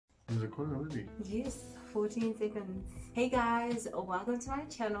Is it recording already? Yes, 14 seconds. Hey guys, welcome to my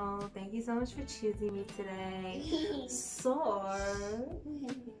channel. Thank you so much for choosing me today. So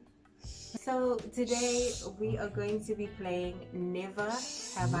today we are going to be playing Never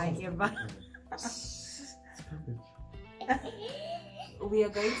Have I Ever. We are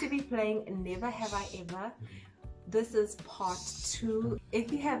going to be playing Never Have I Ever. This is part 2.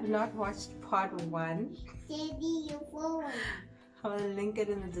 If you have not watched part 1, I'll link it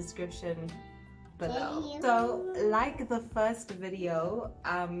in the description below. So like the first video,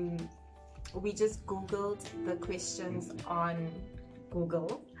 we just googled the questions on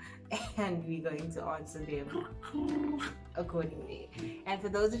Google and we're going to answer them accordingly. And for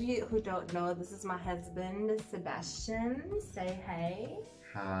those of you who don't know, this is my husband Sebastian. Say hey.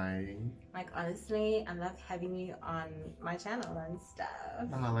 Hi. Like honestly, I love having you on my channel and stuff.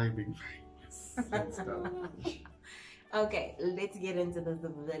 I like being famous and stuff. Okay, let's get into this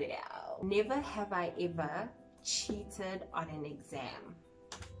video. Never have I ever cheated on an exam.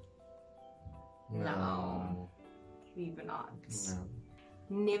 No. Even not. No.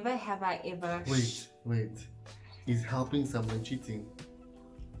 Never have I ever... Wait. Is helping someone cheating?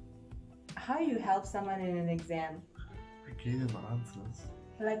 How you help someone in an exam? I gave them the answers.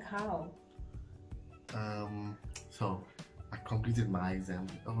 Like how? So I completed my exam.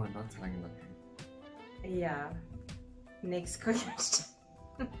 Oh, I'm not telling you nothing. Yeah. Next question.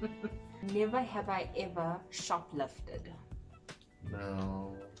 Never have I ever shoplifted.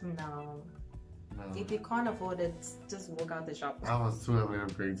 No. No. If you can't afford it, just walk out the shop. I was too afraid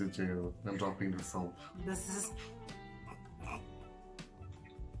of going to jail and dropping the soap. This is...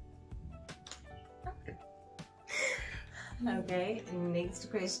 Okay,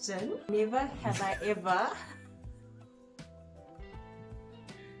 next question. Never have I ever...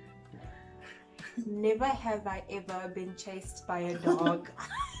 Never have I ever been chased by a dog.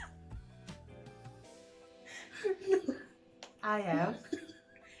 I have.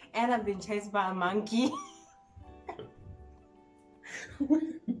 And I've been chased by a monkey.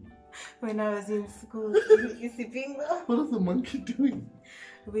 When I was in school in Isipingo. What is the monkey doing?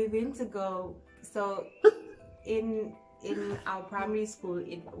 We went to go, so in our primary school,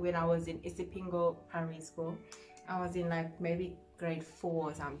 when I was in Isipingo primary school, I was in like maybe grade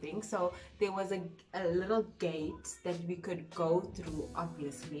 4 or something. So there was a little gate that we could go through,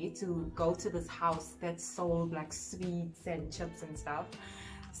 obviously, to go to this house that sold like sweets and chips and stuff.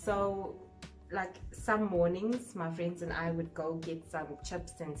 So like some mornings my friends and I would go get some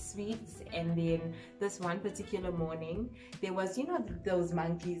chips and sweets, and then this one particular morning there was, you know, those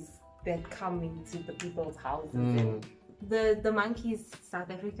monkeys that come into the people's houses. And the monkeys South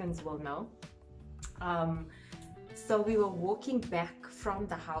Africans will know. So we were walking back from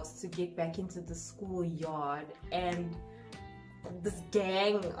the house to get back into the schoolyard, and this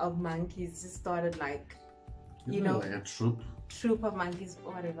gang of monkeys just started like, you know, like a troop of monkeys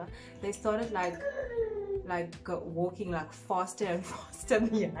or whatever. They started like walking like faster and faster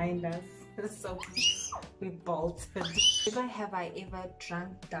behind us. So we bolted. Never have I ever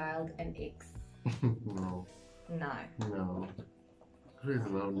drunk dialed an ex. No. No. Please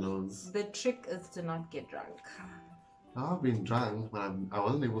Lord knows. The trick is to not get drunk. I've been drunk, but I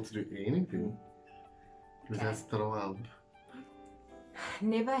wasn't able to do anything. Just throw up.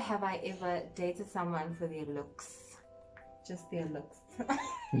 Never have I ever dated someone for their looks. Just their looks.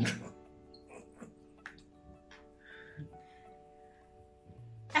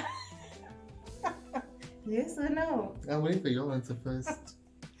 Yes or no? I'm waiting for your answer first.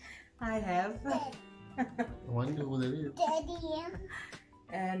 I have. I wonder who that is.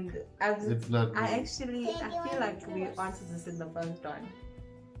 And It's not me. I feel like we answered this in the first one.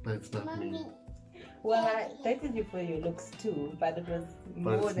 But it's not me. Well, I dated you for your looks too, but it was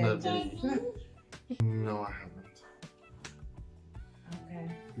more than just... No, I haven't.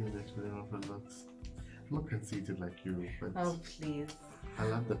 Okay. You're actually not for looks. I'm not conceited like you, but Oh, please. I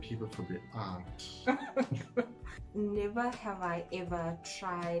love the people for the art. Never have I ever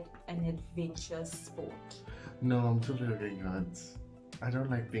tried an adventure sport. No, I'm too afraid of getting hurt. I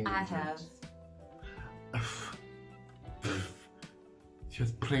don't like being I injured. have. She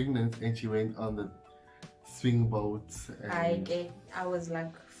was pregnant and she went on the swing boats. And I was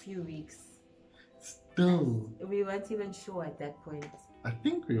like a few weeks. Still. We weren't even sure at that point. I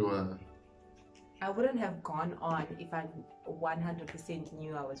think we were. I wouldn't have gone on if I 100%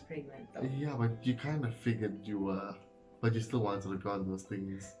 knew I was pregnant though. Yeah, but you kind of figured you were. But you still wanted to go on those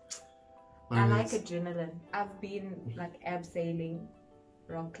things. But I like adrenaline. I've been like abseiling,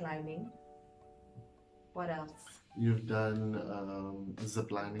 rock climbing. What else? You've done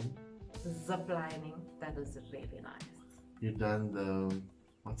zip lining. Zip lining. That is really nice. You've done the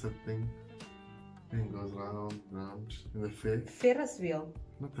what's that thing? Thing goes round, round in the fair. Ferris wheel.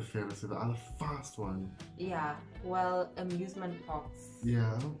 Not the Ferris, the other fast one. Yeah, well, amusement parks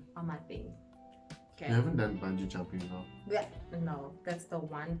Yeah. are my thing. Okay. You haven't done bungee jumping though. Yeah, no, that's the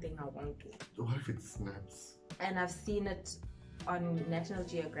one thing I won't do. What if it snaps? And I've seen it on National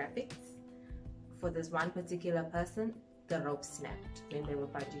Geographic for this one particular person. The rope snapped when they were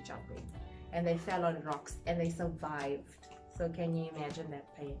bungee jumping, and they fell on rocks and they survived. So can you imagine that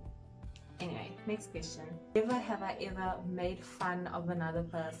pain? Anyway, next question. Never have I ever made fun of another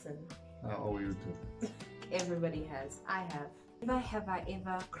person. I always do. Everybody has. I have. Never have I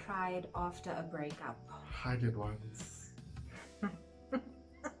ever cried after a breakup. I did once. I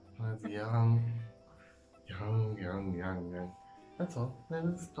was young. That's all. Then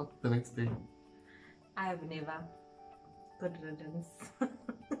let's talk the next day. I have never. Good riddance.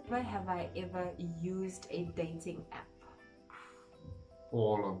 Never have I ever used a dating app.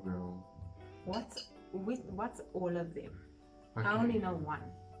 All of them. What's all of them? Okay. I only know one.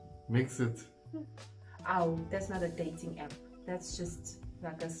 Mix it. Oh, that's not a dating app. That's just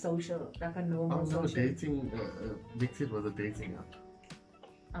like a social, like a normal Oh no, social. dating. Mix it was a dating app.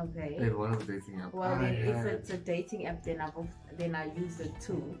 Okay. It was a dating app. Well, then if it's a dating app, then I use it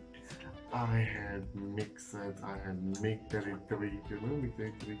too. I had Mix It. I had Make 33. Do you remember Make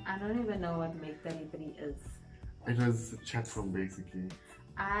 33? I don't even know what Make 33 is. It was a chat room basically.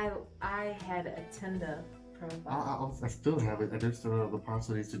 I had a Tinder profile. I still have it. I just don't know the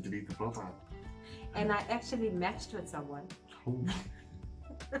password is to delete the profile. And I actually matched with someone. Oh.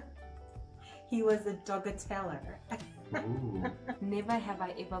 He was a dogateller. Ooh. Never have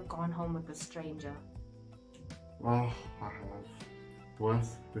I ever gone home with a stranger. Oh, I have.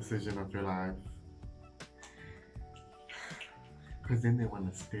 Worst decision of your life. Because then they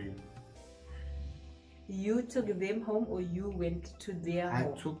want to stay. You took them home or you went to their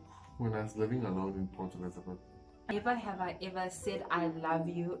home? I took when I was living alone in Port Elizabeth. Never have I ever said I love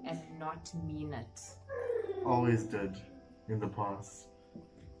you and not mean it. Always did in the past.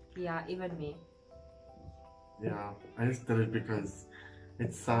 Yeah, even me. Yeah, I just did it because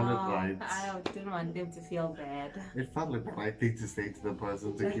it sounded right. I didn't want them to feel bad. It felt like the right thing to say to the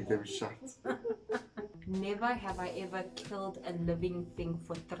person to keep them shut. Never have I ever killed a living thing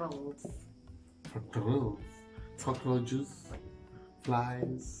for thrills. For thrills? Cockroaches?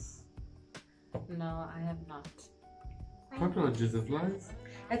 Flies? No, I have not. Cockroaches and flies?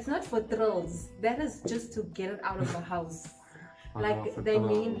 It's not for thrills. That is just to get it out of the house. Oh, Like for they thrills.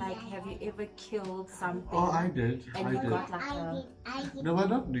 mean like, have you ever killed something? Oh, I did. And I you did. got like a... No, but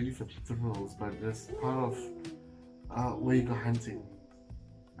not really for thrills, but just part of where you go hunting.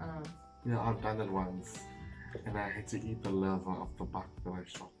 Yeah, I've done it once. And I had to eat the liver of the buck that I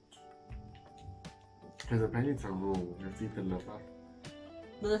shot. Because apparently it's a rule. You have to eat the liver.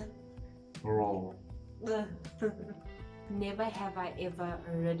 Ugh. Raw. Ugh. Never have I ever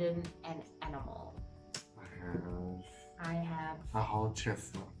ridden an animal. I have. A whole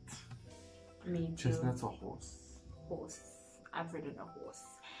chestnut. Me too. Chestnut's a horse. Horse. I've ridden a horse.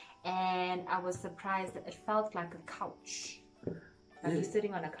 And I was surprised that it felt like a couch. Like you're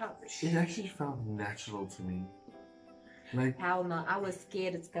sitting on a couch. It actually felt natural to me. Like, Hell no, I was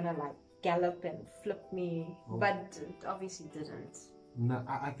scared it's gonna like gallop and flip me. Oh. But it obviously didn't. no,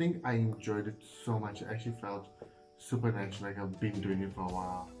 I think I enjoyed it so much. It actually felt supernatural, like I've been doing it for a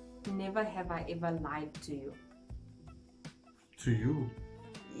while. Never have I ever lied to you. To you?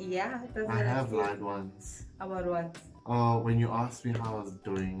 Yeah, that's I what have said. lied once. About what? When you asked me how I was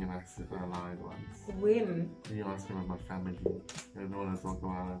doing, and I said I lied once. When? When you asked me about my family, I don't want to talk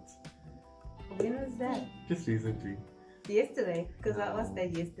about it. When was that? Just recently. Yesterday? Because I No. asked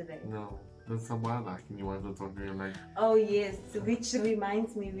that yesterday. No, that's some while back, and you wanted to talk to me. I'm like, Oh yes, which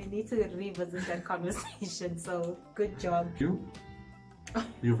reminds me we need to revisit that conversation. So good job. you?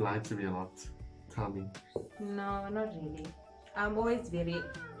 You've lied to me a lot. Tell me. No, not really. I'm always very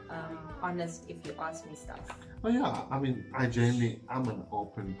honest if you ask me stuff. Oh yeah, I mean, I'm an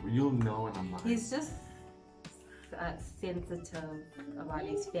open. You'll know when I'm lying. He's just sensitive about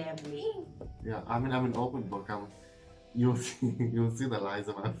his family. Yeah, I mean, I'm an open book. You'll see the lies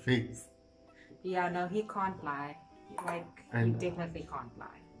on my face. Yeah, no, he can't lie. Like, he And- definitely can't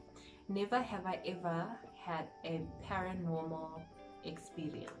lie. Never have I ever had a paranormal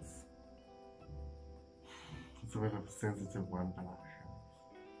experience. It's a bit of a sensitive one, but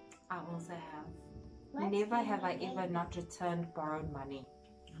I also have. Never have I ever not returned borrowed money.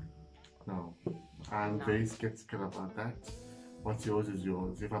 no. I'm No. very skeptical about that. What's yours is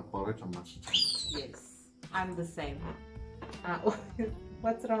yours. If I borrow it, I'm not returning Yes, I'm the same.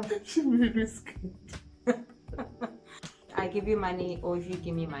 What's wrong? it. She made me scared. I give you money or if you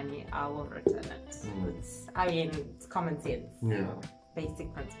give me money, I will return it. It's common sense. Yeah.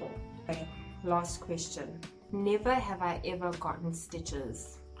 Basic principle. Okay, last question. Never have I ever gotten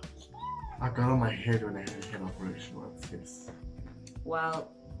stitches. I got on my head when I had a head operation once, yes.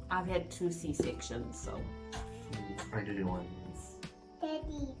 Well, I've had 2 C-sections, so. I get you one.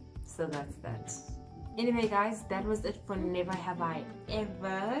 Daddy. So that's that. Anyway, guys, that was it for Never Have I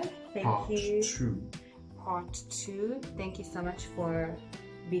Ever. Thank you. Part 2. Thank you so much for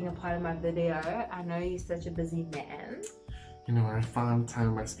being a part of my video. I know you're such a busy man. You know, I found time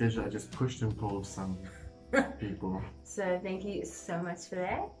in my schedule. I just pushed and pulled some people. So thank you so much for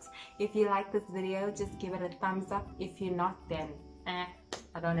that. If you like this video, just give it a thumbs up. If you're not, then I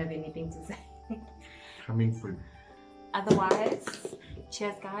don't have anything to say. Coming for you. Otherwise,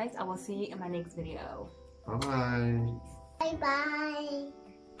 cheers guys. I will see you in my next video. Bye-bye. Bye-bye.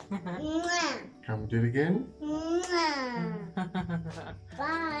 Come do it again.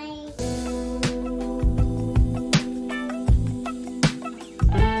 Bye.